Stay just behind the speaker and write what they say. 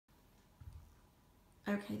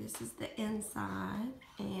Okay, this is the inside,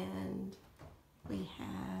 and we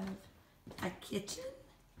have a kitchen.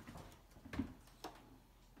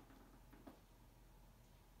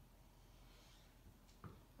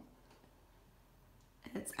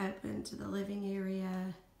 It's open to the living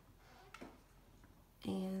area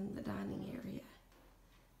and the dining area.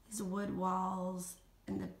 These wood walls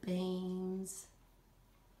and the beams,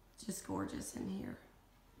 just gorgeous in here.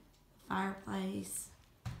 Fireplace,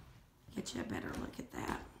 get you a better look at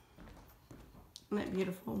that. Isn't that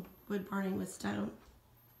beautiful? Wood burning with stone.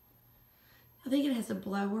 I think it has a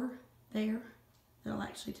blower there that'll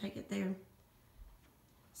actually take it there.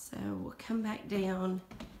 So we'll come back down.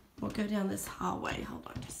 We'll go down this hallway. Hold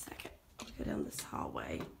on just a second. We'll go down this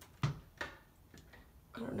hallway.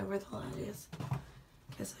 I don't know where the light is.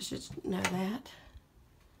 Guess I should know that.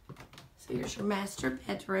 So here's your master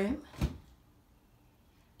bedroom.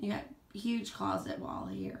 You got a huge closet wall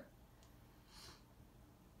here.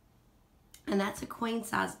 And that's a queen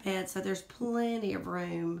size bed, so there's plenty of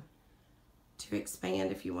room to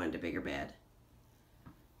expand if you wanted a bigger bed.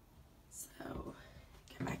 So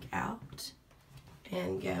go back out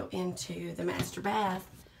and go into the master bath,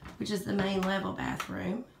 which is the main level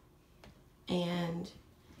bathroom. And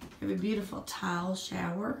you have a beautiful tile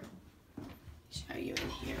shower. Show you in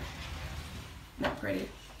here. Isn't that pretty?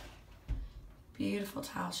 Beautiful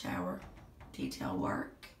tile shower, detail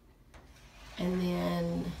work. And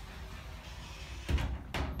then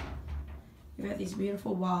you've got these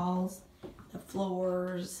beautiful walls, the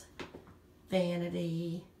floors,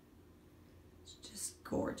 vanity. It's just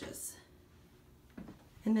gorgeous.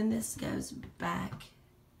 And then this goes back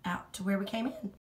out to where we came in.